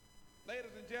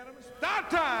Gentlemen, start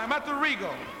time at the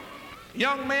Regal.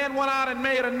 Young man went out and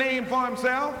made a name for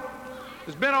himself.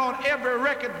 Has been on every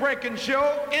record-breaking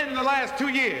show in the last 2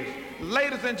 years.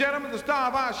 Ladies and gentlemen, the star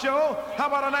of our show, how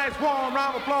about a nice warm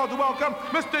round of applause to welcome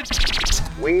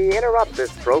Mr. We interrupt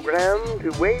this program to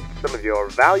waste some of your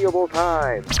valuable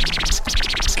time.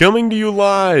 Coming to you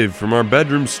live from our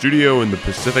bedroom studio in the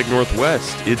Pacific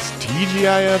Northwest, it's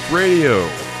TGIF Radio.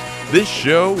 This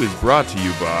show is brought to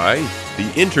you by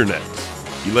the Internet,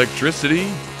 electricity,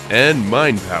 and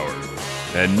mind power.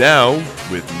 And now,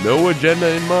 with no agenda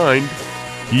in mind,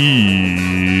 here's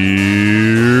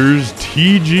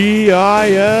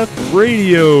TGIF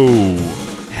Radio.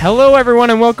 Hello, everyone,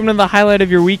 and welcome to the highlight of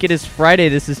your week. It is Friday.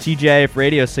 This is TGIF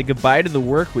Radio. Say goodbye to the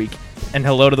work week and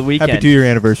hello to the weekend. Happy 2-year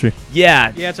anniversary.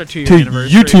 Yeah, it's our 2-year To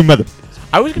anniversry. you two, mother.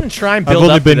 I was going to try and I've build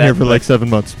only up been to here that, for like 7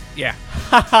 months. Yeah.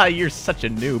 Haha, you're such a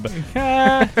noob.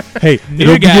 Hey,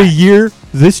 it'll be a year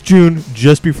this June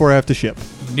just before I have to ship.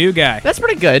 New guy. That's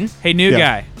pretty good. Hey, new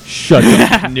guy. Shut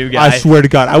up. New guy. I swear to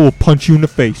God, I will punch you in the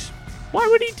face. Why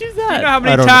would he do that? You know how I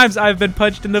many don't times I've been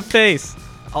punched in the face?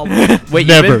 Wait,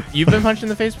 Never. You've been punched in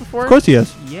the face before? Of course he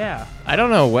has. Yeah. I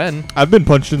don't know when. I've been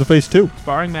punched in the face too.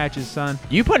 Sparring matches, son.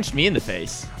 You punched me in the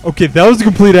face. Okay, that was a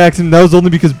complete accident. That was only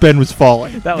because Ben was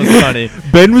falling. That was funny.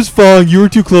 Ben was falling, you were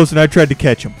too close, and I tried to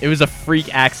catch him. It was a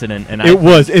freak accident, and It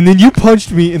was, and then you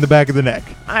punched me in the back of the neck,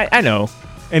 I know.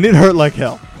 and it hurt like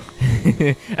hell.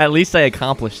 At least I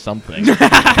accomplished something.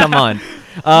 Come on.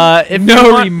 If No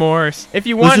you want, remorse. if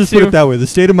you Let's want just to, put it that way. The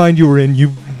state of mind you were in,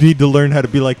 you need to learn how to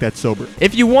be like that sober.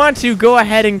 if you want to, go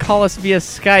ahead and call us via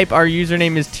Skype. Our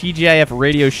username is TGIF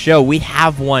Radio Show. We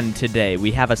have one today.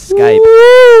 We have a Skype.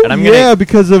 Woo! And I'm gonna- yeah,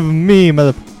 because of me,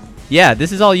 mother. Yeah,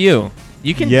 this is all you.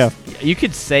 You can Yeah. You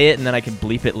could say it and then I can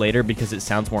bleep it later because it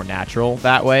sounds more natural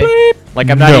that way. Like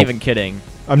I'm not No. even kidding.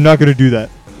 I'm not gonna do that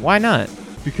Why not?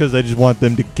 because I just want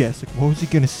them to guess. Like, what was he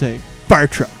gonna say? Fire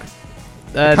truck.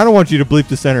 I Uh, kind of want you to bleep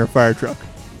the center of fire truck.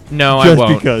 no, I Just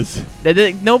won't. because.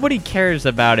 Nobody cares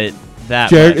about it that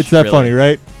Jared, much. it's that really. funny,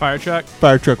 right? Fire truck.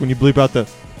 Fire truck. When you bleep out the,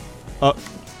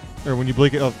 or when you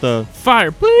bleep out the,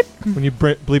 Fire. Bleep. when you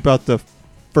bleep out the,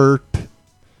 fert,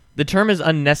 The term is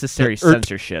unnecessary The ert-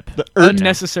 censorship. the ert,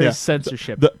 Unnecessary yeah.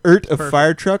 censorship. the ert of Perfect.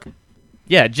 fire truck.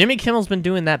 Yeah, Jimmy Kimmel's been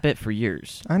doing that bit for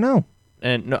years. I know.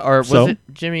 And no, or was So? it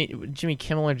Jimmy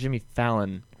Kimmel or Jimmy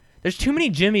Fallon? There's too many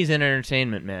Jimmys in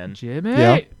entertainment, man. Jimmy.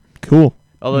 Yeah. Cool.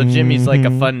 Although Jimmy's like a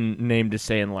Mhm. fun name to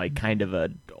say in like kind of a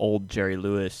old Jerry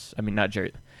Lewis. I mean, not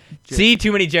Jerry. See,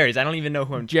 too many Jerrys. I don't even know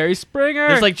who I'm. Jerry Springer.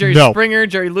 There's like Jerry No. Springer,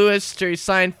 Jerry Lewis, Jerry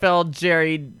Seinfeld,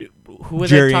 Jerry. Who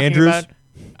was Jerry I talking Andrews?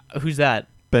 about? Who's that?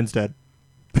 Ben's dead.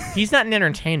 He's not in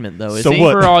entertainment though, is So he?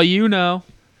 what? For all you know.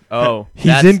 Oh, He's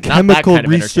that's in not that chemical kind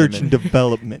of research and entertainment.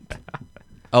 development.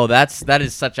 Oh, that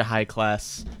is such a high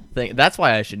class thing. That's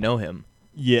why I should know him.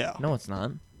 Yeah. No, it's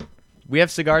not. We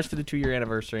have cigars for the 2-year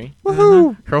anniversary.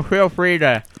 Woohoo! So feel free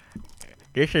to.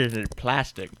 This is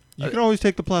plastic. You can always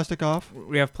take the plastic off.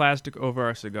 We have plastic over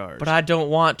our cigars. But I don't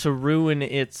want to ruin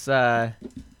its,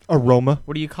 Aroma.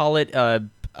 what do you call it?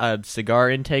 Cigar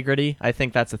integrity? I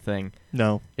think that's a thing.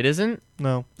 No. It isn't?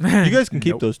 No. You guys can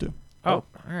keep Nope. those two. Oh, all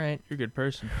right. You're a good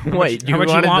person. Wait, you how much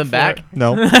wanted want them for back? it?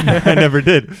 No. I never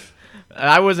did.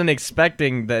 I wasn't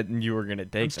expecting that you were going to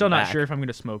take I'm still them not back. sure if I'm going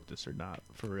to smoke this or not,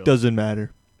 for real. Doesn't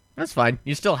matter. That's fine.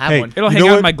 You still have Hey, one. It'll You hang know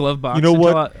out what? in my glove box You know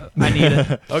until what? I need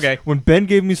it. Okay. When Ben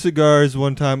gave me cigars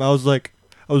one time, I was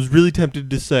really tempted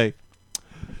to say,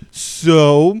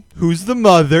 so, who's the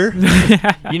mother?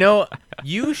 You know,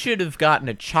 you should have gotten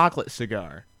a chocolate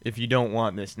cigar if you don't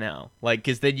want this now. Like,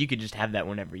 because then you could just have that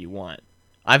whenever you want.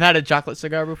 I've had a chocolate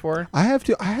cigar before. I had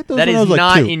those That when is I was like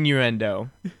not 2. innuendo.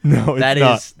 No, it's That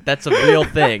not. is that's a real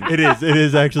thing. It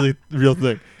is actually the real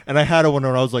thing. And I had one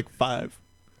when I was like 5.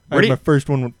 I Where had do my you- first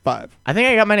one with 5. I think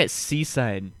I got mine at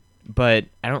Seaside, but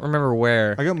I don't remember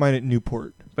where. I got mine at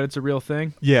Newport. But it's a real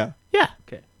thing. Yeah. Yeah.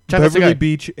 Okay. Chocolate Beverly cigar.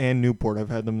 Beach and Newport. I've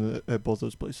had them at both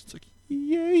those places. It's like,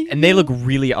 yay. And they look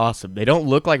really awesome. They don't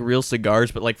look like real cigars,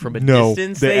 but like from a No,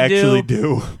 distance they actually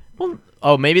do. Well,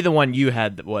 oh, maybe the one you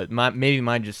had. Maybe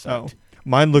mine just Oh, sucked.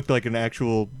 mine looked like an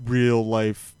actual real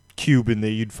life Cuban that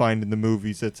you'd find in the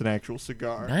movies. That's an actual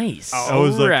cigar. Nice. I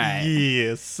was Alright. like,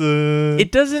 yes.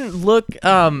 It doesn't look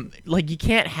like you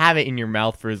can't have it in your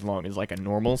mouth for as long as like a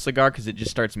normal cigar because it just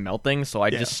starts melting. So I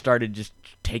Yeah. just started just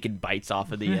taking bites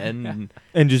off of the end.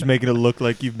 and just making it look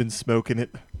like you've been smoking it,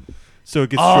 so it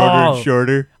gets shorter Oh. and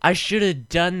shorter. I should have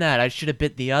done that. I should have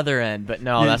bit the other end, but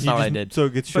no, Yeah, that's you not what I just- did. So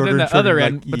it gets But shorter then and the shorter. other like,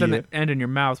 end, but then yeah. the end in your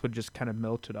mouth would just kind of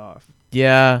melt it off.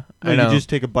 Yeah, No, I know. you just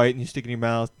take a bite and you stick it in your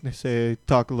mouth. They say,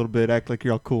 talk a little bit, act like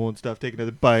you're all cool and stuff. Take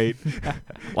another bite.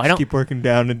 why Just don't keep working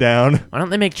down and down. Why don't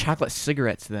they make chocolate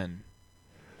cigarettes then?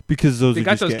 because those They are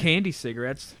got just those gay. candy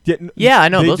cigarettes. Yeah, I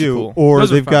know, they those are do. cool. Or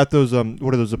Those are they've fun. got those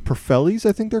what are those? Profellis,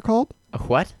 I think they're called. A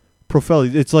what?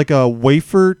 Profelli. It's like a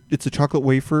wafer. It's a chocolate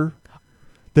wafer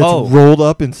that's Oh. rolled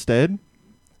up instead.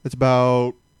 It's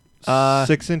about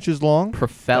 6 inches long.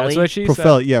 Profelli? That's what she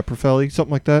Profelli, said. yeah, Profelli,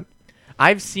 something like that.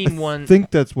 I've seen I one,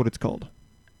 think that's what it's called.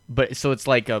 but so it's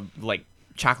like a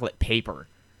chocolate paper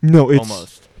No, it's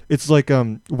almost. it's like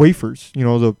wafers. You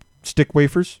know, the stick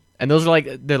wafers. And those are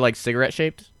they're like cigarette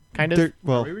shaped, kind of. They're- Are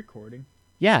well, we recording?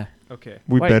 Yeah. Okay.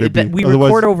 we Why- better be. we Otherwise,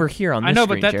 record over here on this I know,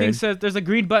 screen, but that thing Jared. says there's a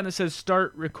green button that says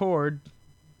start record.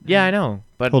 Yeah, I know.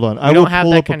 But hold on. we I don't will have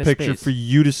pull that up a kind of picture space. for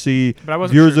you to see. But I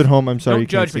wasn't Viewers sure. at home, I'm sorry Don't you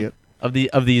can't judge see me. it.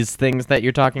 of these things that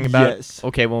you're talking about. Yes.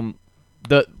 Okay, well,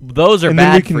 those are And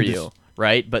then we bad can for just- you,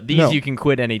 right? But these No. you can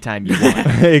quit anytime you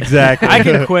want. Exactly. I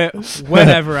can quit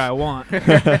whenever I want.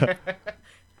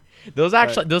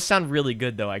 Those sound really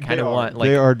good though. I kind of want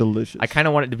they are delicious. I kind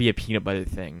of want it to be a peanut butter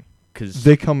thing because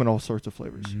They come in all sorts of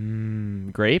flavors.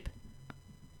 grape.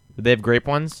 Would they have grape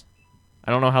ones? I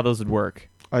don't know how those would work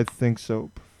I think so.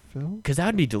 Phil? because that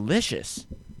would be delicious.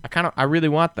 I really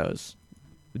want those.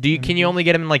 Can you only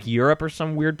get them in like Europe or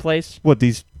some weird place? What,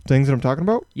 these things that I'm talking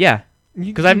about? Yeah.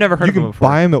 'Cause I've never heard of them You before.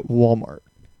 can buy them at Walmart.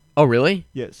 Oh really?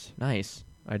 Yes. Nice.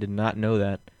 I did not know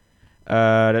that.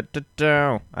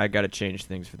 I gotta change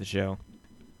things for the show.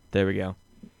 There we go.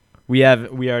 We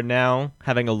are now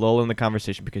having a lull in the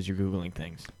conversation because you're googling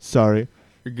things. Sorry.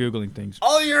 You're googling things.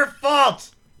 All your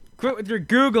fault. Quit with your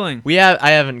googling. I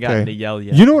haven't gotten Okay. to yell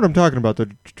yet. You know what I'm talking about, though,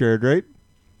 Jared, right?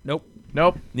 Nope.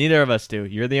 Nope. Neither of us do.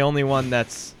 You're the only one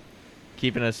that's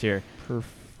keeping us here.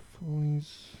 Perfolies.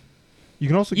 You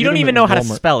can also. You get don't them even at know how to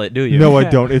Walmart. spell it, do you? No, I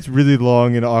don't. It's really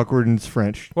long and awkward and it's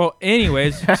French. Well,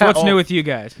 anyways, so what's Oh. new with you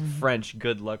guys? French.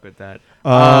 Good luck with that.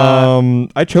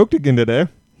 I choked again today.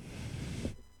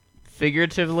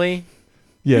 Figuratively.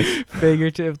 Yes.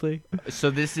 Figuratively. So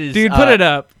this is. Dude, put it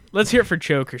up. Let's hear it for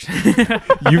chokers.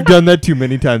 You've done that too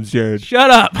many times, Jared. Shut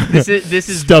up. This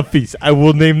is. Stuffies. I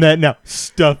will name that now.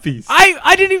 Stuffies.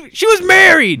 I didn't even. She was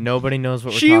married. Nobody knows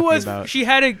what we're She talking was. about. She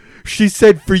had a. She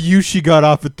said for you she got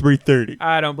off at 3:30.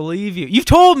 I don't believe you. You've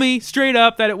told me straight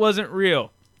up that it wasn't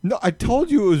real. No, I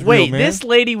told you it was Wait, real, man. this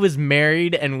lady was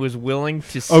married and was willing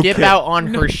to skip Okay. out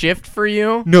on her shift for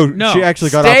you? No, No. she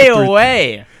actually got off Stay at 3:30.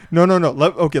 away. No.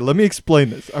 Let me explain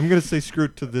this. I'm gonna say screw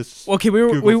it to this. Okay,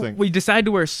 Google we thing. decided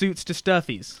to wear suits to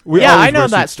stuffies. We Yeah, always I know wear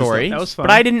that suits to story. That was fun.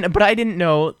 But I didn't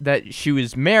know that she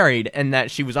was married and that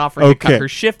she was offering to cut Okay. her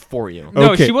shift for you.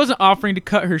 No, Okay. she wasn't offering to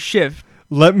cut her shift.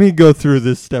 Let me go through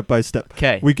this step by step.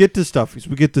 'Kay. We get to Stuffies.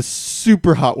 We get the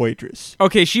super hot waitress.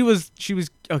 Okay, she was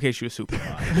super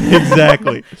hot.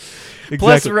 Exactly.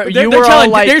 Plus, Exactly. you were all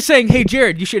like, they're saying, "Hey,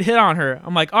 Jared, you should hit on her."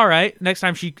 I'm like, "All right." Next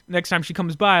time she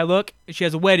comes by, I look, she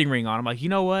has a wedding ring on. I'm like, you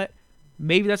know what?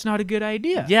 Maybe that's not a good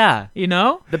idea. yeah. You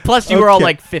know? Plus, you were all Okay.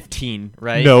 like 15,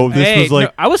 right? No, this Hey, was like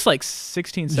no, I was like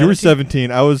 16, 17. you were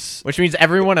 17. I was, Which means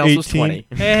everyone else was 18. 20.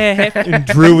 Hey. and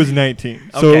Drew was 19.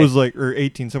 So Okay. it was like, or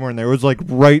 18, somewhere in there. It was like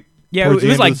right. Yeah, towards it the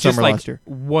was end like of the just summer like last year.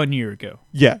 1 year ago.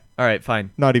 Yeah, All right,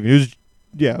 fine. not even. It was,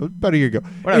 yeah, about a year ago.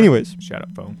 Whatever. Anyways, Shut up,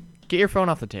 phone. Get your phone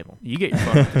off the table. You get your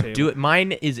phone off the table. Do it.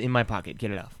 Mine is in my pocket. Get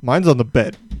it off. mine's on the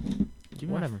bed. Give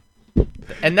me Whatever.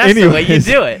 And that's the way you Anyways.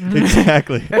 do it.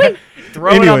 Exactly.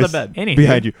 Throw it on the Anyways. bed. Anywho.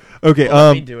 Behind you. Okay.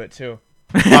 Let me do it too.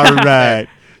 All right.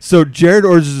 So Jared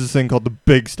orders this thing called the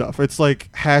big stuff. It's like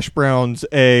hash browns,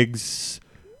 eggs,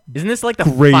 Isn't this like the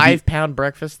Gravy. 5-pound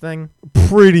breakfast thing?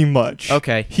 pretty much.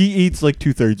 Okay. He eats like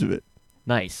 2/3 of it.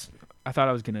 Nice. I thought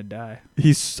I was gonna die. I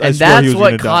And swear he that's was what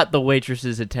gonna die. caught the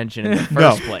waitress's attention in the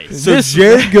No. first place. So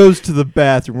Jared goes to the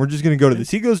bathroom. We're just gonna go to this.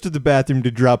 He goes to the bathroom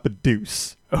to drop a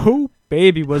deuce. Oh,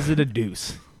 baby, was it a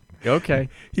deuce? Okay.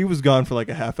 He was gone for like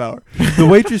a half hour. The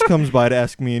waitress comes by to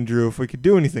ask me and Drew if we could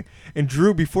do anything. And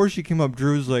Drew, before she came up,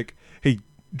 Drew was like, "Hey,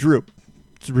 Drew,"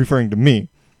 it's referring to me.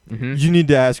 Mm-hmm. You need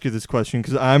to ask her this question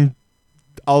because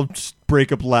I'll just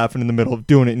break up laughing in the middle of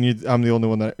doing it, and I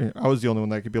was the only one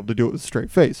that could be able to do it with a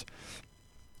straight face.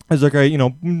 I was like, all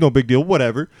right, no big deal,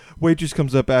 whatever. Waitress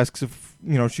comes up, asks if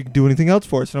she can do anything else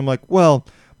for us, and I'm like, well,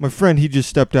 my friend, he just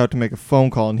stepped out to make a phone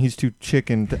call, and he's too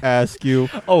chicken to ask you.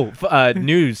 Oh,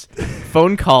 news.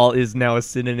 Phone call is now a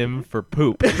synonym for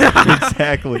poop.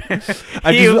 Exactly.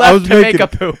 He left to make a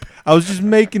poop. I was just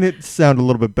making it sound a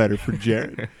little bit better for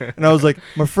Jared, and I was like,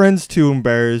 my friend's too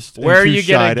embarrassed. and Where are too you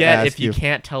shy gonna to get ask if you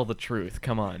can't tell the truth?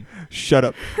 Come on. Shut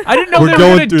up. I didn't know We're they were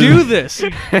going gonna through do this.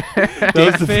 this. That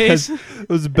Dick was the face. That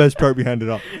was the best part behind it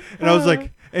all. And I was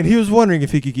like, and he was wondering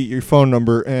if he could get your phone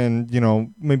number and,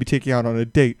 maybe take you out on a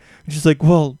date. And she's like,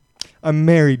 well, I'm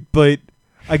married, but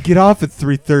I get off at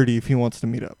 3:30 if he wants to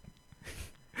meet up.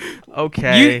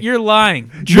 Okay. You're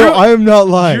lying. No, I am not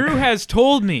lying. Drew has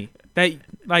told me that,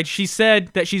 like, she said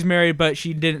that she's married, but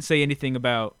she didn't say anything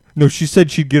about. No, she said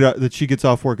that she gets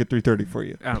off work at 3:30 for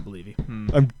you. I don't believe you.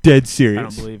 I'm dead serious. I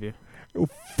don't believe you.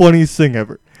 Funniest thing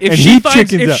ever. If And she he finds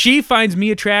chickens if out. she finds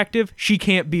me attractive, she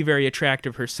can't be very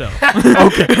attractive herself.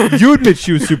 Okay, you admit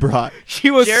she was super hot. She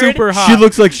was Jared? super hot. She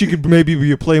looks like she could maybe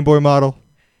be a Playboy model.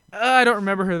 I don't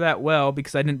remember her that well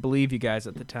because I didn't believe you guys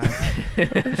at the time.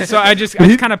 So I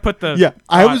he- kind of put the Yeah,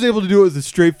 I thought- was able to do it with a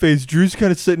straight face. Drew's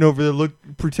kind of sitting over there,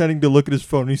 pretending to look at his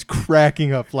phone. He's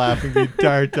cracking up, laughing the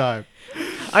entire time.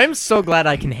 I'm so glad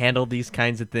I can handle these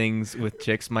kinds of things with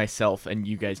chicks myself, and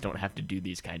you guys don't have to do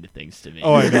these kind of things to me.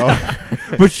 Oh, I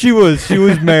know. But she was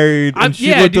married, and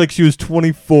she looked like she was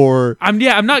 24. I'm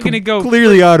not gonna go.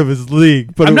 Clearly out of his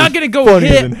league. But I'm it not was gonna go funnier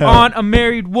hit than hell. on a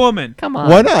married woman. Come on.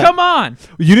 Why not? Come on.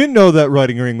 You didn't know that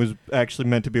wedding ring was actually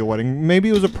meant to be a wedding. Maybe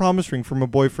it was a promise ring from a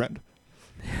boyfriend.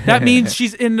 That means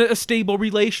she's in a stable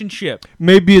relationship.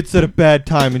 Maybe it's at a bad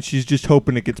time, and she's just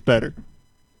hoping it gets better.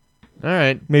 All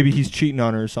right. Maybe he's cheating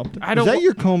on her or something. I don't Is that wa-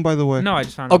 your comb, by the way? No, I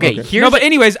just found Okay, it. here's No, but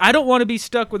anyways, I don't want to be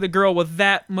stuck with a girl with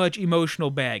that much emotional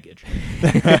baggage.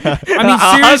 I mean,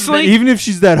 seriously, Even if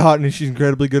she's that hot and she's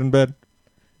incredibly good in bed.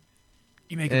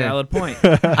 you make a valid point.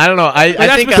 I don't know. I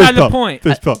that's think beside the pump. point.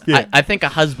 Fist pump. Yeah. I think a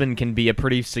husband can be a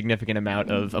pretty significant amount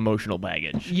of emotional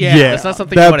baggage. Yeah. That's not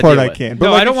something you that wanna part deal I with. can. But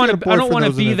No, like, I don't if she had want a to. I don't boyfriend want that to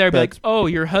was in be a there. Be bad like, oh,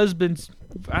 your husband's.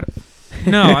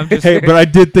 No, I'm just. Hey, but I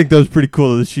did think that was pretty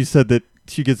cool that she said that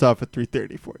she gets off at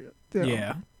 3:30 for you.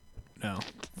 Yeah. No.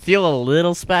 Feel a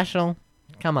little special?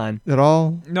 Come on. At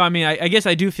all? No, I mean, I guess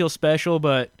I do feel special,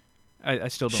 but I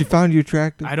still don't. She found you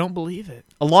attractive? I don't believe it,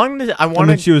 Along the, I I want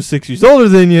mean, to. she was 6 years older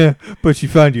than you, but she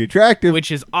found you attractive.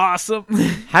 which is awesome.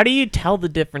 How do you tell the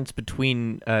difference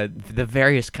between the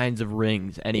various kinds of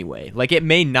rings? Anyway, like it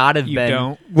may not have You been.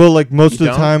 don't. Well, like most You of the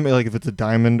don't? time, like if it's a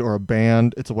diamond or a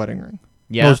band, it's a wedding ring.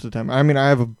 Yeah. Most of the time. I mean, I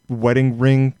have a wedding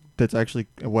ring that's actually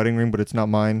a wedding ring, but it's not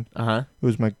mine. Uh huh. It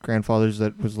was my grandfather's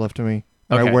that was left to me.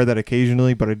 And Okay. I wear that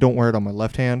occasionally, but I don't wear it on my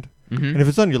left hand. Mm-hmm. And if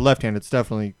it's on your left hand, it's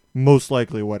definitely most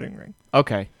likely a wedding ring.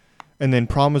 Okay. And then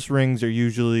promise rings are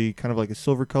usually kind of like a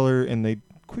silver color, and they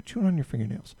quit chewing on your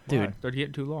fingernails. Dude. Why? They're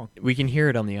getting too long. We can hear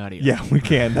it on the audio. Yeah, we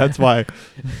can. That's why.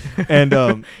 And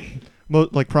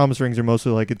like promise rings are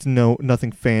mostly like it's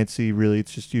nothing fancy really.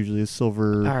 It's just usually a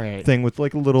silver All right. thing with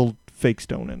like a little fake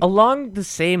stone in it. Along the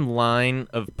same line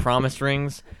of promise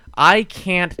rings, I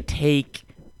can't take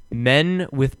men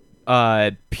with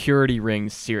purity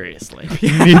rings seriously.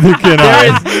 Neither can There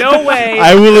I. is no way.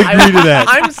 I will agree to that.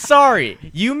 I'm sorry.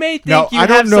 You may think Now, you I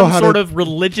don't have know some how sort to- of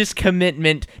religious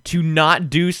commitment to not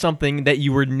do something that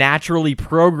you were naturally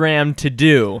programmed to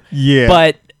do. Yeah.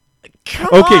 But come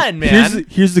Okay, on, man.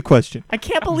 here's the question. I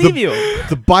can't believe you.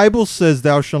 The Bible says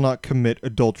thou shalt not commit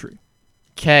adultery.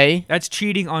 Okay. That's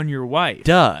cheating on your wife.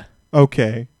 Duh.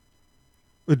 Okay.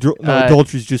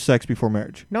 Adultery is just sex before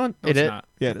marriage. No, No, it it's is. not.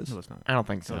 Yeah, it is. No, it's not. I don't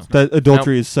think so. it's That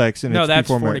adultery is sex, and No, it's that's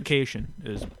before marriage. fornication.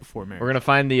 Is before marriage. We're gonna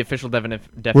find the official definition.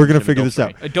 We're gonna of figure this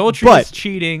adultery. out. Adultery But- is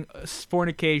cheating.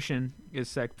 Fornication is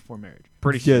sex before marriage.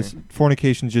 Pretty sure. Yes,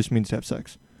 fornication just means to have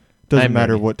sex. Doesn't I'm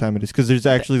matter ready. what time it is, because there's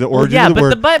actually the Well, origin yeah, of the but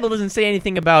word. the Bible doesn't say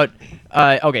anything about.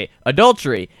 Okay,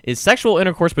 adultery is sexual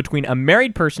intercourse between a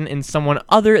married person and someone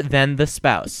other than the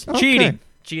spouse. Okay. Cheating.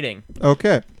 Cheating.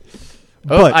 Okay.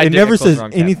 Oh, But I it did- never I closed the says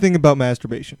wrong tab. anything about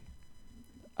masturbation.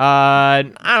 I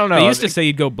don't know. They used to say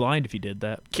you'd go blind if you did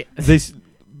that. They s-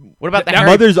 What about the That- Harry?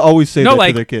 mothers always say No, that like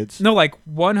to their kids. No, like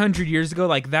 100 years ago,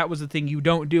 like that was the thing. You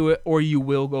don't do it, or you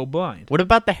will go blind. What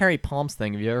about the Harry Palms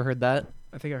thing? Have you ever heard that?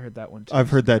 I think I heard that one too. I've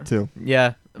heard that too.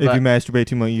 Yeah. If but you masturbate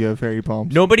too much, you have hairy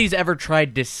palms. nobody's ever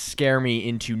tried to scare me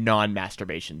into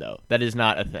non-masturbation, though. That is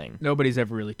not a thing. Nobody's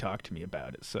ever really talked to me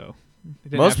about it, so I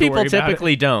didn't Most have to people worry about it.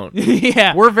 typically don't.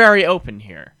 yeah. We're very open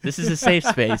here. This is a safe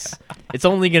space. It's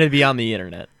only going to be on the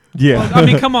internet. Yeah. I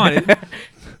mean, come on.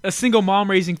 A single mom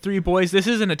raising 3 boys. This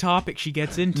isn't a topic she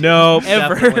gets into. No,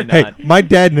 ever. definitely Hey, not. my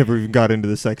dad never even got into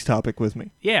the sex topic with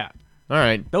me. Yeah, All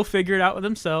right. they'll figure it out with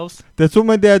themselves. That's what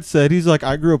my dad said. He's like,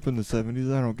 I grew up in the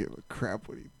 70s. I don't give a crap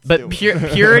what he's But doing.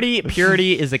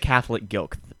 purity is a Catholic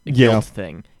guilt Yeah.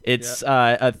 thing. It's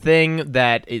a thing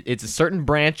that it's a certain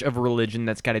branch of religion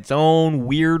that's got its own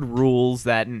weird rules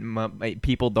that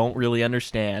people don't really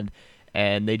understand,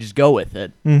 and they just go with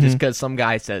it just Mhm. because some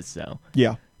guy says so.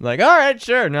 Yeah. Like, all right,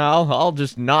 sure, no, I'll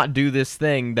just not do this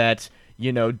thing that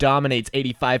dominates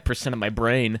 85% of my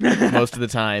brain most of the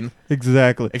time,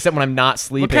 Exactly. except when I'm not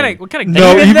sleeping. What kind of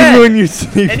No, even even then- when you're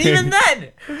sleeping. And even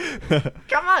then,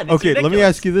 come on. It's Okay, let me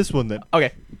ridiculous. ask you this one then.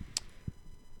 Okay.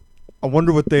 I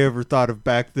wonder what they ever thought of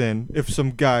back then if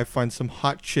some guy finds some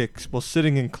hot chicks while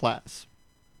sitting in class.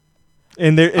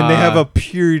 And they have a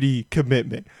purity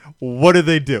commitment. What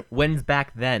do? When's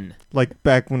back then? Like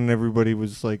back when everybody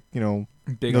was like, Big no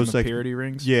on the sex. purity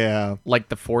rings. Yeah. Like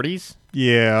the 40s?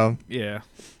 Yeah. Yeah.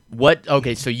 What?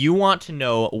 Okay, so you want to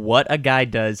know what a guy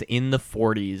does in the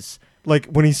 40s. Like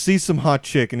when he sees some hot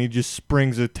chick and he just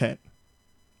springs a tent.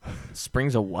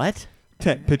 Springs a what?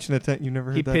 Tent. Pitching a tent. You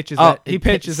never heard He that? pitches Oh, that. He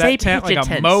pitches that tent like a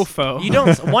mofo. You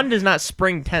don't. One does not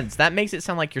spring tents. That makes it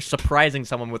sound like you're surprising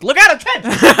someone with "Look out, a tent!"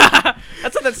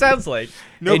 That's what that sounds like.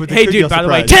 No, but hey, dude. By the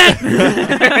way,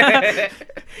 tent.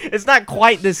 It's not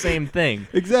quite the same thing.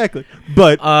 Exactly.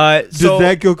 But does So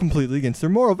that go completely against their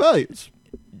moral values?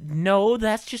 no,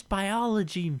 that's just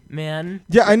biology, man.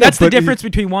 Yeah, I know. That's the but difference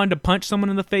between wanting to punch someone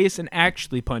in the face and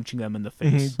actually punching them in the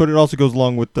face. But it also goes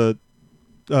along with the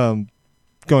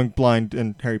going blind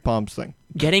and hairy palms thing.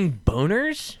 Getting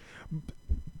boners?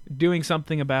 Doing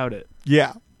something about it.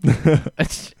 Yeah.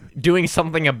 Doing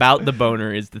something about the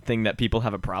boner is the thing that people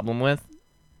have a problem with.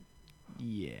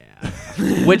 Yeah.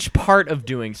 Which part of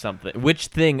doing something? Which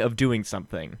thing of doing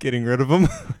something? Getting rid of them.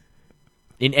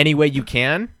 In any way you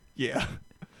can? Yeah.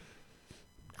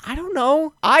 I don't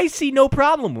know. I see no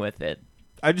problem with it.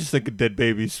 I just think of dead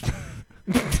babies.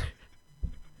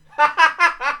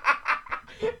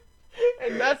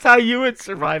 And that's how you would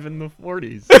survive in the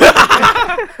 40s.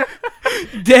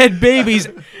 Dead babies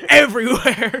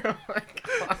everywhere. Oh my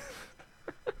God.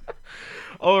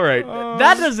 All right.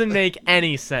 That doesn't make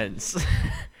any sense.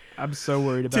 I'm so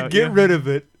worried about To get rid of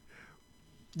it,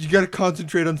 you got to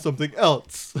concentrate on something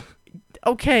else.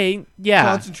 Okay, yeah.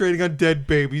 Concentrating on dead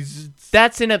babies.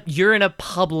 You're in a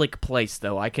public place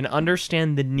though. I can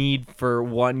understand the need for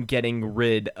one getting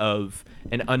rid of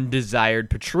an undesired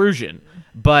protrusion.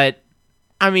 But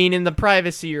I mean in the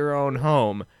privacy of your own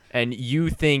home and you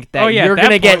think that you're going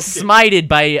to get smited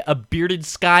by a bearded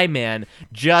sky man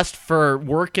just for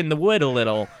working the wood a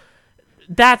little.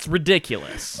 That's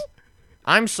ridiculous.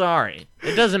 I'm sorry.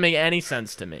 It doesn't make any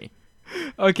sense to me.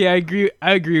 Okay, I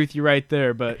agree with you right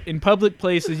there, but in public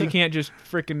places you can't just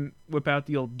frickin' whip out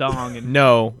the old dong and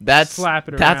No, that's slap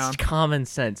it that's around. common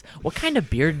sense. What kind of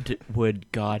beard would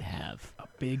God have? a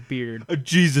big beard. A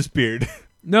Jesus beard.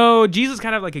 No, Jesus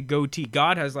kind of like a goatee.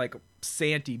 God has like a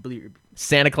Santa beard.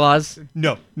 Santa Claus?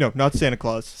 No, not Santa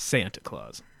Claus. Santa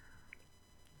Claus.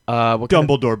 What kind of-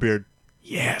 Dumbledore beard.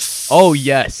 Yes. Oh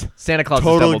yes, Santa Claus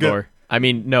Totally is Dumbledore. I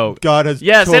mean, no. God has.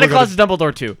 Yeah, totally Santa got Claus a- is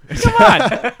Dumbledore too.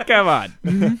 Come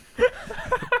on.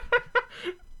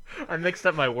 I mixed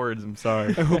up my words. I'm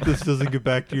sorry. I hope this doesn't get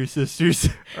back to your sisters.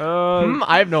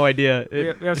 I have no idea.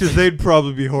 Because they'd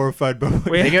probably be horrified by what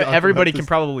We- you're talking Everybody about can this.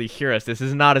 probably hear us. This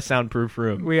is not a soundproof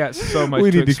room. We got so much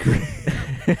We to need to explain.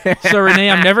 create. So Renee,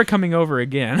 I'm never coming over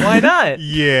again. Why not?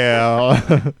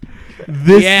 Yeah.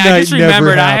 This yeah, night I just never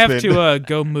remembered I have happened. to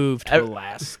go move to Ev-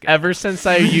 Alaska. Ever since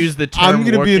I used the term, I'm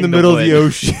gonna be in the working middle of the wood-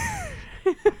 ocean.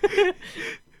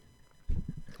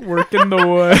 Working the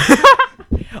wood.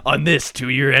 On this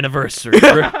 2-year anniversary,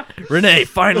 Renee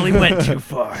finally went too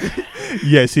far.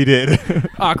 Yes, he did.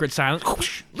 Awkward silence.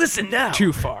 Listen now.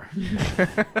 Too far.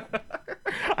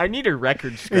 I need a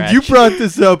record scratch. And you brought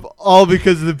this up all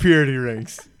because of the purity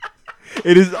rings.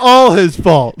 It is all his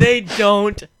fault. They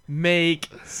don't make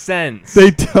sense.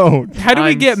 They don't. How do we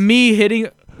I'm get s- me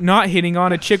not hitting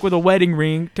on a chick with a wedding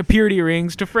ring to purity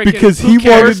rings to freaking Because who he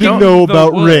cares? wanted to Don't know move the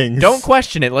about wood. rings. Don't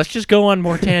question it. Let's just go on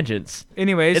more tangents.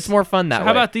 Anyways, It's more fun that so way.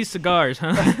 how about these cigars,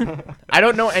 huh? I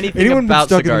don't know anything Anyone been about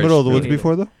stuck in the cigars. middle of the woods Really?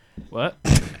 before, though? What?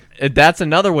 That's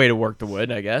another way to work the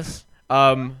wood, I guess.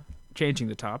 Changing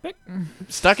the topic.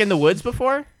 Stuck in the woods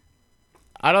before?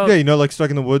 I don't. Yeah, like stuck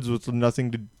in the woods with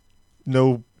nothing to...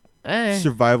 No Eh.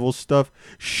 survival stuff.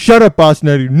 Shut up, Boston.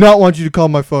 I do not want you to call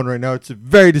my phone right now. It's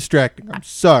very distracting. I'm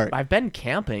sorry. I've been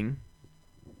camping.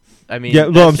 I mean, Yeah,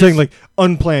 no, that's I'm saying just- like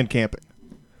unplanned camping.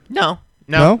 no,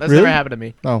 No? that's Really? never happened to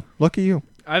me. Oh, lucky you.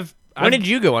 When did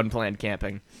you go unplanned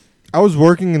camping? I was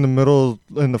working in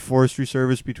the forestry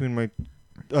service between my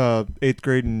 8th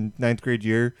grade and 9th grade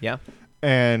year. Yeah.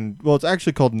 And, well, it's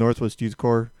actually called Northwest Youth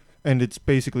Corps, and it's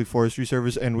basically forestry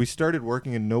service. And we started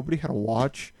working, and nobody had a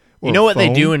watch. Or You know a what they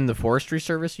phone. do in the forestry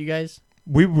service, you guys?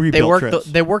 We rebuilt trails.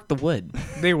 They work the wood.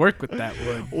 They work with that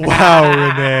wood. Wow,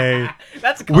 Renee.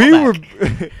 That's a We were.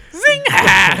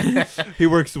 Zing! He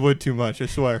works the wood too much, I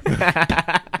swear.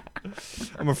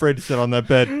 I'm afraid to sit on that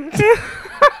bed.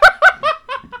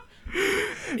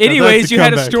 Anyways, the you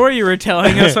had a comeback. story you were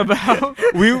telling us about.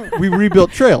 We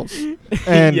rebuilt trails.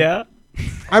 And yeah.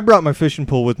 I brought my fishing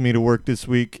pole with me to work this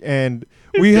week, and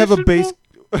we have a base.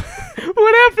 What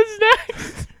happens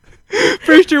next?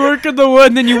 First you're working the wood,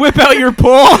 and then you whip out your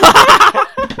pole.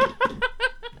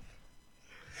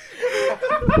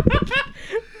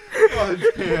 Oh,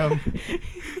 damn.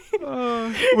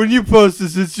 When you post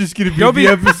this, it's just going to be Don't the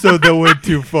episode that went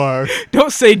too far.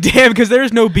 Don't say damn, because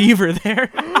there's no beaver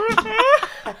there.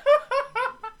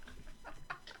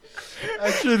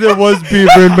 Actually, there was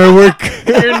beaver in my work.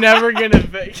 You're never gonna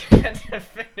get to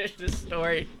finish the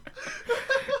story.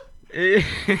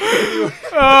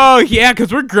 Oh, yeah,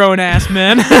 because we're grown-ass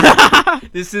men.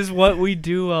 This is what we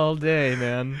do all day,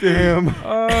 man. Damn.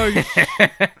 Oh,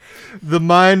 The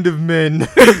mind of men.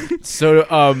 So,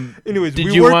 Anyways, Did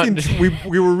we you work want-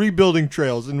 we were rebuilding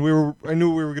trails, and I knew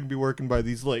we were going to be working by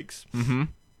these lakes. mm-hmm.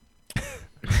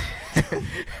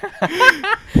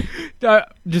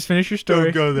 just finish your story.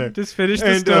 Don't go there. Just finish the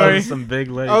And, story. Some big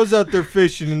legs. I was out there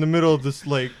fishing in the middle of this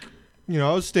lake. You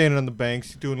know, I was standing on the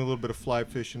banks doing a little bit of fly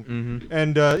fishing. Mm-hmm.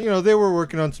 And, you know, they were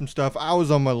working on some stuff. I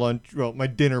was on my lunch, well, my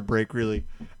dinner break, really.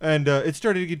 And it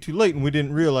started to get too late, and we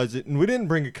didn't realize it. And we didn't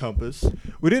bring a compass.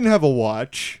 We didn't have a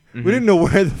watch. Mhm. We didn't know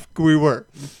where we were.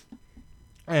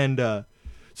 And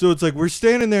so it's like we're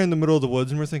standing there in the middle of the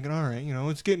woods, and we're thinking, all right, you know,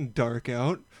 it's getting dark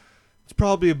out. It's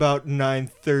probably about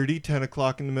 9:30, 10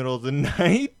 o'clock in the middle of the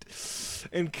night.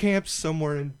 And camp's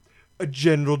somewhere in a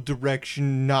general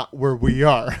direction, not where we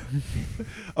are.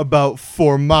 About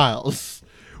 4 miles.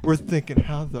 We're thinking,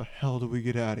 how the hell do we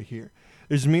get out of here?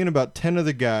 There's me and about 10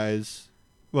 other guys.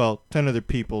 Well, 10 other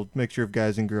people, mixture of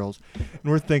guys and girls.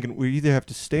 And we're thinking we either have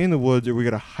to stay in the woods or we got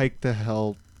to hike the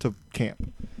hell to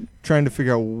camp. Trying to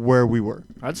figure out where we were.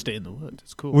 I'd stay in the woods.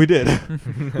 It's cool. We did.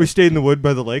 We stayed in the wood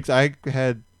by the lakes. I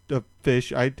had a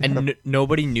fish. And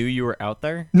nobody knew you were out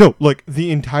there? No, like the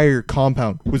entire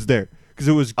compound was there. Because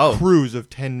it was Oh. crews of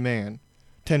 10-man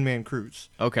crews.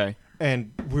 Okay.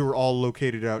 And we were all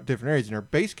located out different areas. And our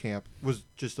base camp was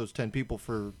just those 10 people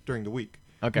for during the week.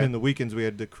 Okay. And in the weekends, we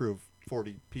had the crew of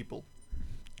 40 people.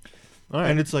 All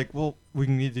right. And it's like, well, we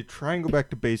can either try and go back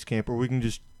to base camp or we can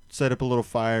just set up a little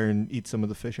fire and eat some of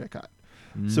the fish I caught.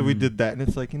 So we did that. And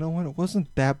it's like, you know what? It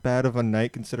wasn't that bad of a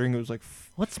night considering it was like...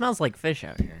 What smells like fish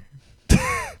out here?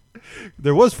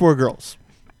 There was 4 girls.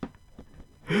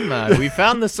 We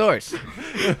found the source.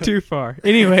 Too far.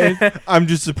 Anyway, I'm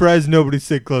just surprised nobody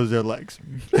said close their legs.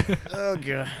 Oh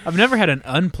god. I've never had an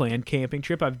unplanned camping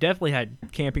trip. I've definitely had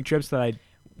camping trips that I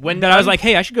When was like,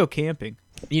 hey, I should go camping.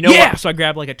 you know yeah. what? So I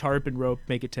grabbed like a tarp and rope,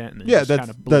 make a tent, and then Yeah, just that's kind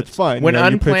of blitz. fine. When you know,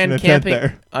 you're pitching unplanned a tent camping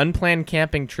there. unplanned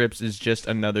camping trips is just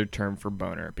another term for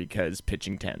boner because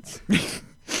pitching tents.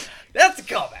 That's a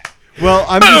callback. Well,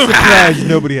 I'm just surprised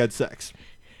nobody had sex.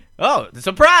 Oh, the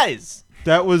surprise!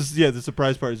 That was, the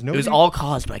surprise part is It nobody. was all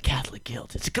caused by Catholic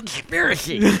guilt. It's a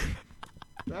conspiracy.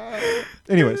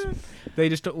 Anyways, They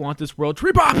just don't want this world to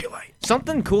repopulate.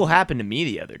 Something cool happened to me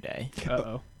the other day.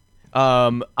 Uh-oh.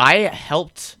 I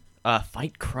helped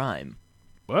fight crime.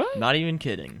 What? Not even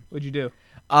kidding. What'd you do?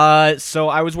 So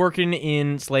I was working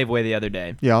in Slaveway the other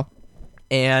day, yeah.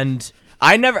 and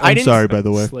I I'm didn't sorry, by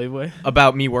the way. Slave way?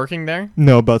 about me working there.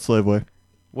 No, about Slaveway.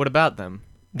 What about them?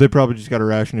 They probably just got a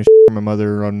ration of from my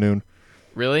mother around noon.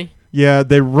 Really? Yeah,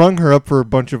 they rung her up for a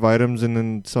bunch of items, and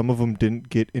then some of them didn't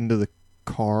get into the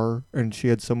car, and she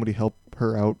had somebody help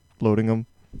her out loading them.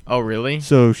 Oh, really?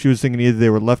 So she was thinking either they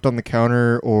were left on the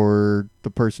counter or the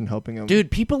person helping them. Dude,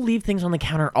 people leave things on the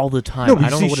counter all the time. no, but I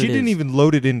don't see, know what she it didn't is. even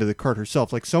load it into the cart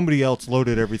herself. Like somebody else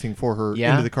loaded everything for her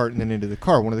Yeah? into the cart and then into the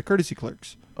car. One of the courtesy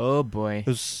clerks. Oh boy, It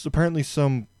was apparently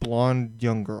some blonde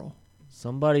young girl.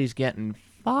 somebody's getting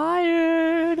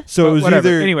fired. So it was whatever.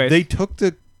 either Anyways. they took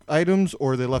the items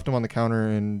or they left them on the counter,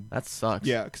 and That sucks.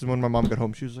 yeah, because when my mom got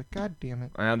home, she was like, "God damn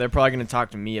it!" They're probably gonna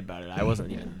talk to me about it. I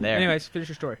wasn't even there. Anyways, finish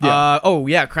your story. Oh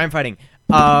yeah, crime fighting.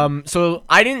 So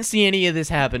I didn't see any of this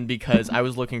happen because I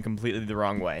was looking completely the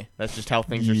wrong way. That's just how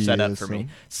things are set up Yeah, for so- me.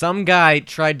 Some guy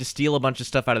tried to steal a bunch of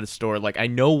stuff out of the store. Like I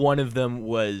know one of them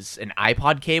was an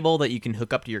iPod cable that you can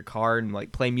hook up to your car and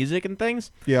like play music and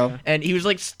things. Yeah. And he was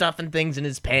like stuffing things in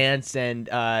his pants, and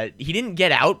he didn't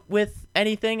get out with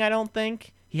anything. I don't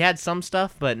think he had some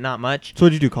stuff, but not much. So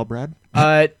what'd you do? Call Brad?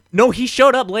 No, he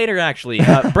showed up later actually.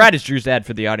 Brad is Drew's dad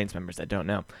for the audience members that don't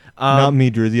know. Not me,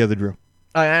 Drew. The other Drew.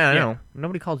 I know.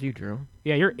 Nobody calls you Drew.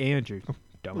 Yeah, you're Andrew.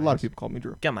 A lot of people call me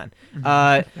Drew. Come on.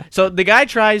 So the guy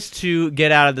tries to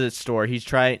get out of the store.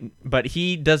 But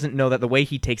he doesn't know that the way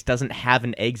he takes doesn't have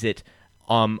an exit.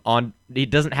 He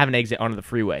doesn't have an exit onto the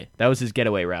freeway. That was his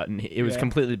getaway route, and it was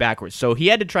completely backwards. So he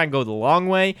had to try and go the long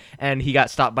way, and he got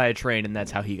stopped by a train, and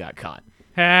that's how he got caught.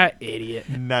 Ha, idiot.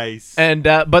 Nice. And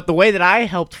but the way that I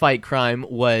helped fight crime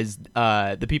was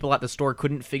the people at the store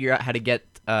couldn't figure out how to get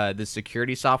the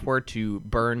security software to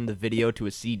burn the video to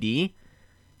a CD,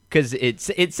 because it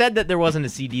said that there wasn't a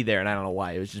CD there, and I don't know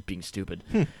why. It was just being stupid.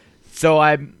 So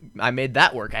I made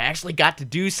that work. I actually got to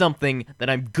do something that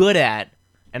I'm good at,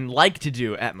 and like to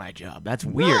do at my job. That's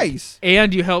weird. Nice.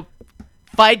 And you help.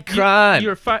 Fight crime.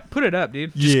 You're put it up,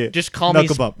 dude. Just call me.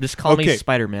 Knuckle bump. Just call me Okay.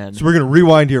 Spider-Man. So we're gonna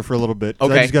rewind here for a little bit. 'Cause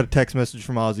I Okay. just got a text message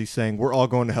from Ozzy saying we're all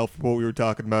going to hell for what we were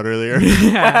talking about earlier.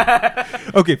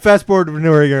 Okay, fast forward to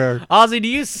where we are. Ozzy, do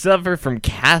you suffer from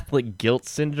Catholic guilt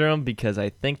syndrome? Because I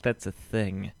think that's a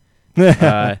thing.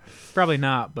 Probably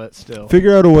not, but still.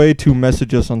 Figure out a way to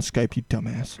message us on Skype, you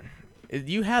dumbass.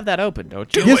 You have that open,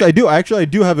 don't you? Yes, I do. Actually, I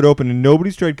do have it open, and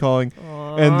nobody's tried calling.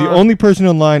 And the only person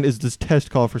online is this test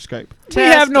call for Skype. We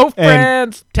have no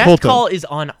friends. Test Colton. call is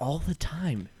on all the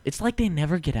time. It's like they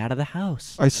never get out of the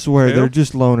house. I swear, Who? they're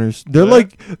just loners.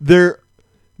 They're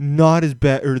not as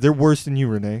bad, or they're worse than you,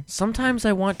 Renee. Sometimes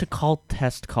I want to call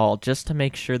test call just to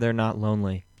make sure they're not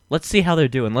lonely. Let's see how they're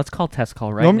doing. Let's call test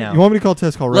call right now. You want me to call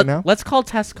test call right now? Let's call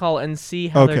test call and see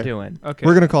how they're Okay. doing. Okay.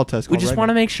 We're gonna call test call. We just want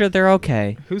to make sure they're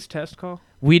okay. Who's test call?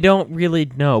 We don't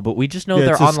really know, but we just know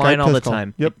they're it's a online Skype all the test call.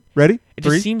 time. Yep. Ready? It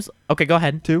 3, just seems okay. Go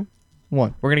ahead. 2,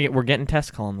 1. We're getting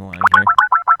test call on the line here.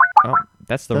 Oh,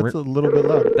 that's the That's a little bit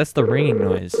loud. that's the ringing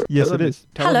noise. Yes, it is.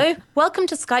 Hello, welcome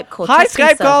to Skype call. Hi, testing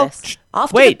Skype call. service.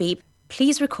 After wait. the beep,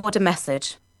 please record a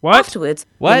message. What? Afterwards,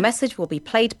 What? your message will be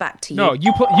played back to you. No,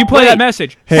 you play that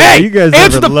message. Hey, you guys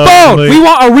answer ever the lovely- phone. We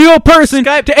want a real person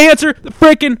Skype. to answer the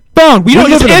freaking phone. We don't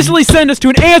live just in a- instantly send us to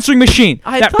an answering machine.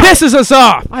 I That thought- pisses us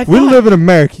off. We live in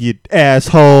America, you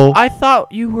asshole. I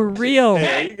thought you were real.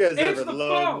 Hey, you guys ever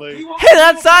lonely?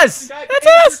 that's us. That's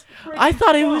us. I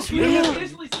thought it was real.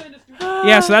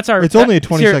 Yeah, so that's our. It's only a here,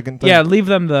 20-second thing. Yeah, leave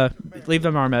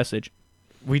them our message.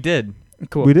 We did.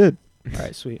 Cool. We did. All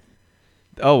right, sweet.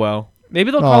 Oh well. Maybe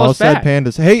they'll call Oh, us sad back.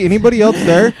 pandas. Hey, anybody else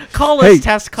there? Call Hey. us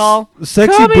test call.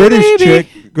 Sexy Call me, British baby.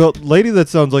 chick, girl, lady that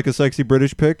sounds like a sexy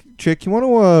British chick. You want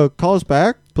to call us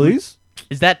back, please?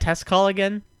 Is that test call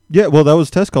again? Yeah, well, that was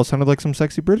test call. Sounded like some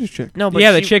sexy British chick. No, but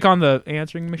Yeah, the she- chick on the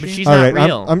answering machine. she's All not right,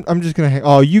 real. I'm just gonna hang.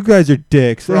 Oh, you guys are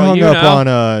dicks. They Bro, hung you up know. on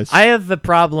us. I have the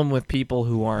problem with people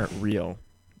who aren't real.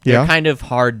 They're Yeah? kind of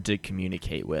hard to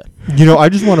communicate with. You know, I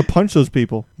just want to punch those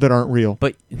people that aren't real.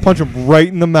 But Punch them right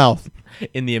in the mouth.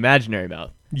 in the imaginary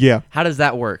mouth. Yeah. How does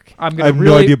that work? I'm gonna I have no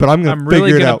really, idea, but I'm gonna I'm really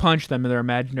figure it gonna out. punch them in their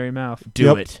imaginary mouth. Do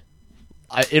Yep. it.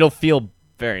 It'll feel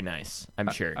very nice,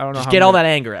 I'm sure. I don't know Just how get I'm all gonna- that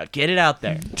anger out. Get it out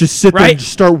there. Just sit there Right? and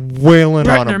just start wailing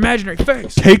Right on in their them. imaginary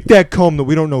face. Take that comb that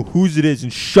we don't know whose it is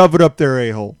and shove it up their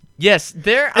a-hole. Yes,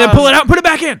 there. And then pull it out and put it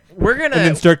back in. We're gonna. And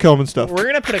then start combing stuff. We're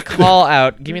gonna put a call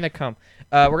out. Give me the comb.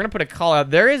 We're gonna put a call out.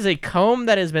 There is a comb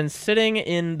that has been sitting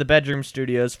in the bedroom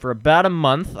studios for about a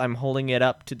month. I'm holding it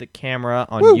up to the camera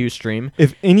on Woo. Ustream.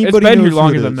 If It's anybody been knows here who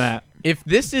longer it than is- that. If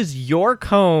this is your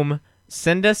comb,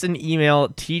 send us an email,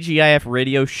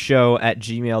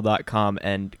 tgifradioshow@gmail.com,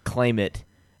 and claim it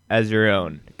as your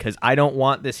own, because I don't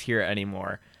want this here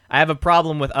anymore. I have a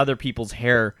problem with other people's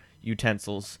hair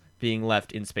utensils being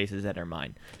left in spaces that are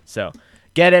mine. So,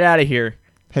 get it out of here.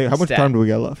 Hey, how much Stat. time do we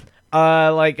got left? I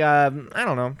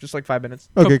don't know, just like 5 minutes.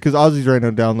 Okay, because Ozzy's right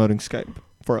now downloading Skype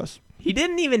for us. He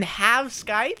didn't even have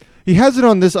Skype? He has it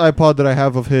on this iPod that I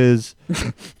have of his.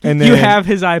 And then You have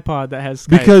his iPod that has Skype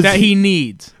Because that he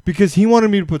needs. because he wanted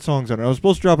me to put songs on it. I was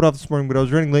supposed to drop it off this morning, but I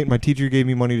was running late. My teacher gave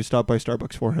me money to stop by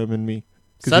Starbucks for him and me.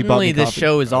 'Cause he bought Suddenly, me this coffee.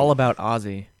 show is all about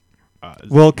Ozzy.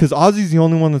 Well, because Ozzy's the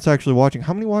only one that's actually watching.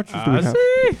 How many watchers do we have?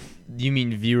 You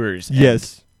mean viewers? and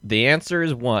Yes. The answer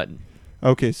is 1.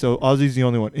 Okay, so Ozzy's the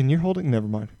only one. And you're holding? Never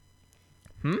mind.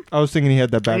 Hmm? I was thinking he had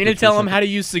that I'm back. going to tell him how to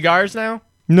use cigars now?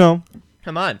 No.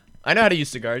 Come on. I know how to use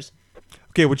cigars.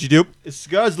 Okay, what you do is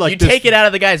cigars like you this. take it out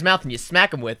of the guy's mouth and you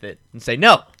smack him with it and say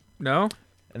no. No?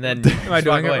 And then Am I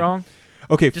doing it wrong?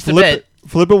 Okay, Just a flip bit. it.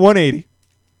 Flip it 180.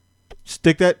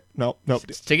 Stick that. No.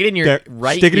 Stick it in your There.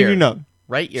 right Stick it ear. in your nose.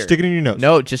 Right ear. Stick it in your nose.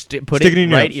 No, just put Stick it it in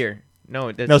your right nose. ear.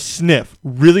 No, that's, Now sniff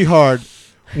really hard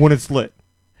when it's lit.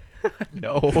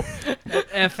 no.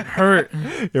 F hurt.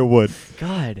 It would.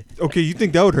 God. Okay, you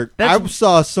think that would hurt? That's- I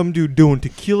saw some dude doing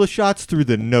tequila shots through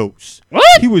the nose.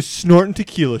 What? He was snorting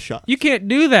tequila shots. You can't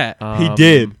do that. He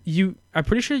did. I'm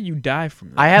pretty sure you die from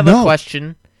that. I have a No.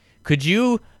 question. Could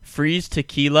you freeze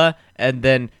tequila and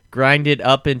then grind it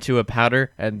up into a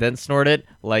powder and then snort it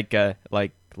like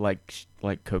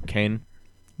cocaine?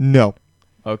 No.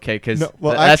 Okay, because No.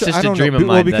 Well, that's actually, just I a don't dream know. of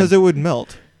mine. Well, because then. it would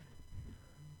melt.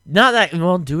 Not that.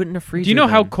 Well, do it in a freezer. Do you know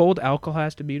how then. cold alcohol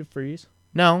has to be to freeze?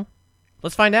 No.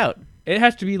 Let's find out. It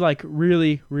has to be like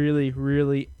really, really,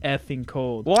 really effing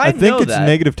cold. Well, I think know it's that.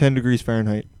 negative 10 degrees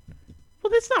Fahrenheit.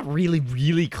 Well, that's not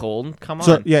really cold. Come on.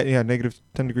 So yeah, negative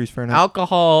 10 degrees Fahrenheit.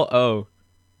 Alcohol. Oh,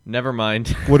 never mind.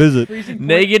 What is it?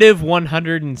 Negative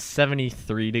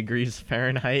 173 degrees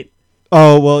Fahrenheit.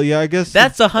 Oh well, yeah. I guess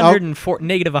That's I'll-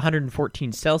 negative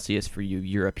 114 Celsius for you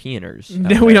Europeaners. out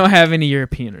No, we there. don't have any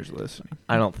Europeaners listening.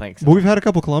 I don't think so. But we've had a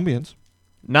couple Colombians.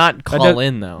 Not call don't-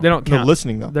 in though. They don't No, count.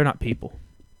 listening though. They're not people.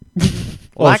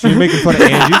 Oh, so you're making fun of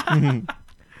Angie? Mhm.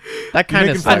 That kind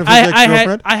making of fun stuff. of his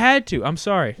ex-girlfriend? I had to. I'm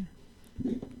sorry.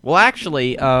 Well,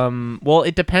 actually,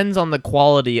 it depends on the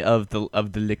quality of the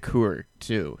liqueur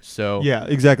too. So Yeah,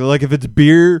 exactly. Like if it's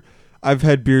beer, I've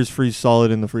had beers freeze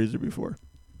solid in the freezer before.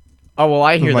 Oh well,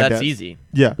 I hear my that's dad's. easy.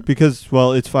 Yeah, because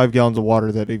it's 5 gallons of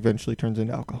water that eventually turns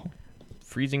into alcohol.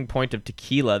 Freezing point of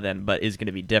tequila then, but is going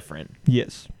to be different.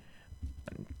 Yes.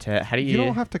 How do You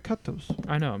don't have to cut those.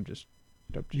 I know. I'm just.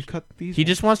 You cut these. He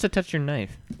just wants to touch your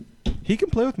knife. He can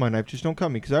play with my knife, just don't cut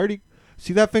me. Because I already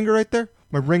see that finger right there.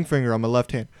 My ring finger on my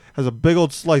left hand has a big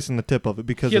old slice in the tip of it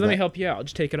because Here, of let that. me help you out. I'll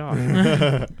just take it off.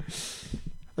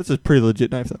 That's a pretty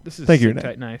legit knife, though. This is Thank a you, sick Nick.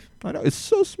 tight knife. I know it's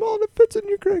so small and it fits in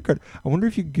your credit card. I wonder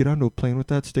if you could get onto a plane with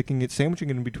that, sandwiching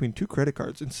it in between 2 credit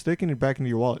cards, and sticking it back into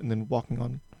your wallet, and then walking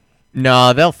on.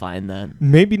 No, they'll find that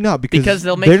Maybe not because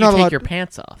they'll make they're you not take allowed- your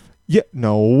pants off. Yeah,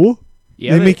 no.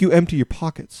 Yeah, They make you empty your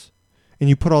pockets, and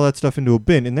you put all that stuff into a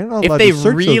bin, and they're not allowed to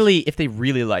search If they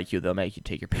really like you, they'll make you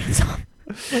take your pants off. those.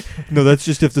 No, that's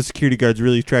just if the security guard's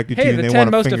really attracted to Hey, you and the they 10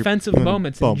 want most finger offensive boom,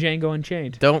 moments boom. in Django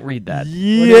Unchained. Don't read that.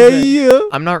 Yeah.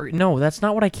 I'm not. No, that's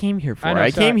not what I came here for. I know, I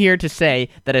sorry. came here to say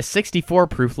that a 64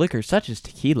 proof liquor such as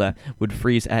tequila would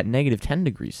freeze at negative 10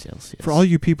 degrees Celsius. For all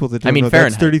you people that don't I mean know,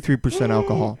 that's Fahrenheit. 33%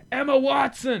 alcohol. Emma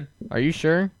Watson. Are you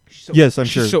sure? She's so, Yes, I'm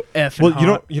she's sure. so effing Well,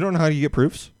 hot. you don't know how you get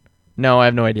proofs? No, I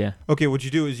have no idea. Okay, what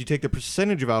you do is you take the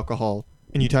percentage of alcohol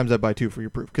and you times that by 2 for your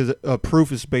proof, because a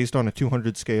proof is based on a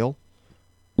 200 scale.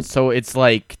 So it's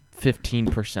like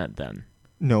 15% then.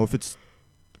 No, if it's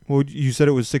well, you said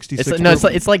it was 66.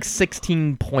 It's like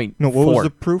 16.4. No, what was the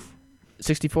proof?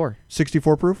 64.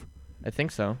 64 proof. I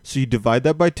think so. So you divide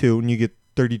that by 2 and you get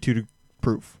 32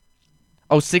 proof.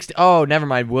 Oh, 60. Oh, never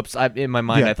mind. Whoops. In my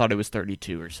mind, Yeah. I thought it was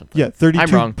 32 or something. Yeah, 32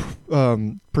 I'm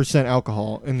wrong. percent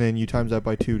alcohol, and then you times that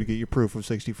by 2 to get your proof of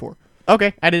 64.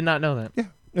 Okay, I did not know that. Yeah,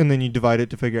 and then you divide it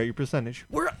to figure out your percentage.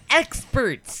 We're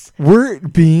experts, We're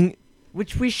being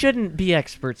which we shouldn't be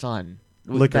experts on.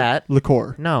 With that.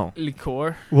 liqueur. No,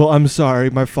 Liqueur. Well, I'm sorry,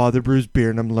 my father brews beer,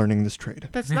 and I'm learning this trade.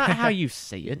 that's not how you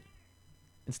say it.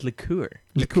 It's liqueur.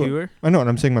 Liqueur. I know, and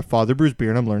I'm saying my father brews beer,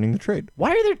 and I'm learning the trade.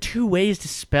 Why are there 2 ways to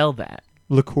spell that?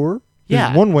 Liqueur? Yeah.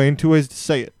 There's one way and 2 ways to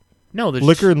say it. No, there's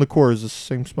Liquor and liqueur is the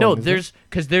same spelling. No, isn't there's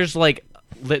because there's like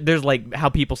how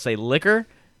people say liquor,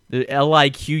 the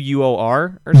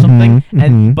liquor or something,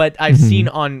 and but I've seen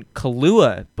on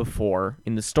Kahlua before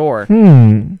in the store.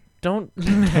 it? Don't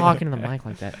talk into the mic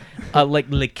like that. Like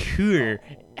liqueur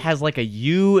has like a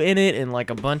U in it and like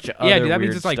a bunch of Yeah, other dude, that weird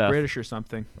means it's like stuff. British or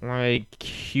something. Like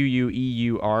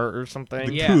Queur or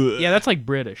something. Yeah, yeah, that's like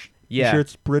British. You Yeah, sure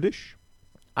it's British?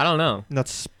 I don't know. Not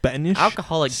Spanish?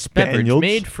 Alcoholic beverage Spaniards?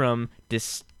 made from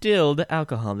distilled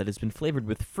alcohol that has been flavored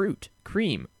with fruit,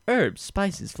 cream, herbs,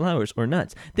 spices, flowers, or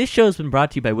nuts. This show has been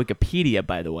brought to you by Wikipedia,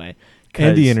 by the way.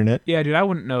 And the 'cause internet. Yeah, dude, I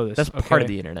wouldn't know this. That's part of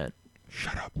the internet.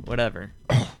 Shut up. Whatever.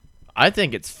 I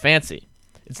think it's fancy.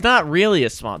 It's not really a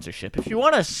sponsorship. If you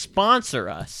want to sponsor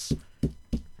us,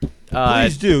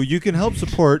 Please do. You can help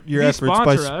support your If you efforts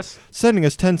by sponsor us. sending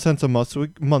us 10 cents a month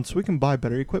so we can buy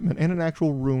better equipment and an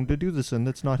actual room to do this in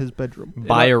that's not his bedroom.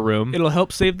 buy a room. It'll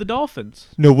help save the dolphins.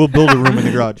 No, we'll build a room in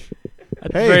the garage.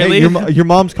 At the Hey, very hey least. your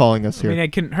mom's calling us I here. mean, it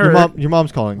couldn't your, hurt. your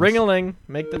mom's calling us. Ring-a-ling.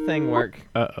 Make the thing work.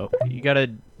 Uh-oh. You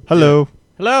gotta... Hello.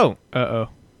 Hello. Uh-oh.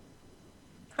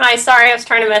 Hi, sorry, I was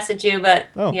trying to message you, but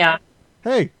Oh. yeah.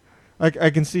 Hey, I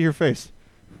can see your face.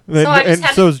 I just And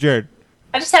had- so is Jared.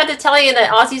 I just had to tell you that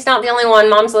Ozzy's not the only one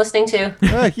Mom's listening to.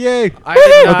 Ah, yay. I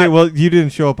did not... Okay, well, you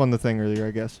didn't show up on the thing earlier,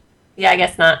 I guess. Yeah, I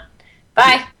guess not.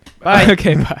 Bye. Bye.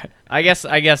 Okay, bye. I guess,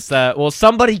 well,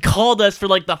 somebody called us for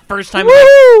like the first time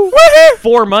in like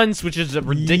 4 months, which is a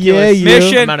ridiculous Yeah.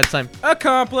 Mission amount of time.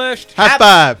 accomplished. High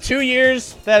five. 2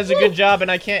 years. That is a good job,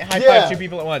 and I can't high Yeah. five 2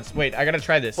 people at once. Wait, I gotta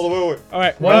try this. Wait. All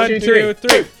right, One, one, two, two,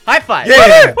 three. High five.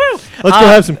 Yeah. Woo! Let's go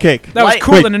have some cake. That was Like-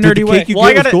 cool Wait, in a did the nerdy way. cake you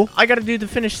Well, get was cool? I gotta do the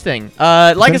finish thing.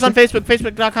 Like us on Finish Facebook,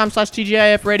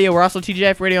 facebook.com/TGIF Radio. We're also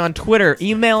TGIF Radio on Twitter.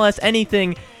 Email us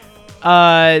anything,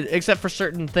 except for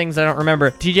certain things I don't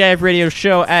remember. TGIF Radio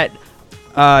Show at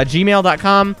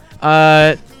gmail.com.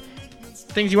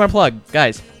 Things you want to plug,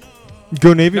 guys.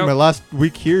 Go Navy. Nope. My last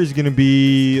week here is going to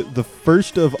be the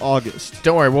 1st of August.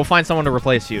 Don't worry, we'll find someone to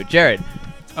replace you. Jared,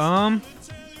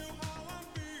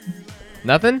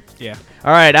 nothing? Yeah.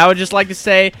 All right, I would just like to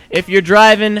say, if you're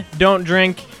driving, don't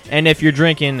drink, and if you're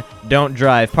drinking, don't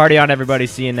drive. Party on, everybody.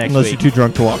 See you next Unless week. you're too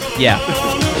drunk to walk. Yeah.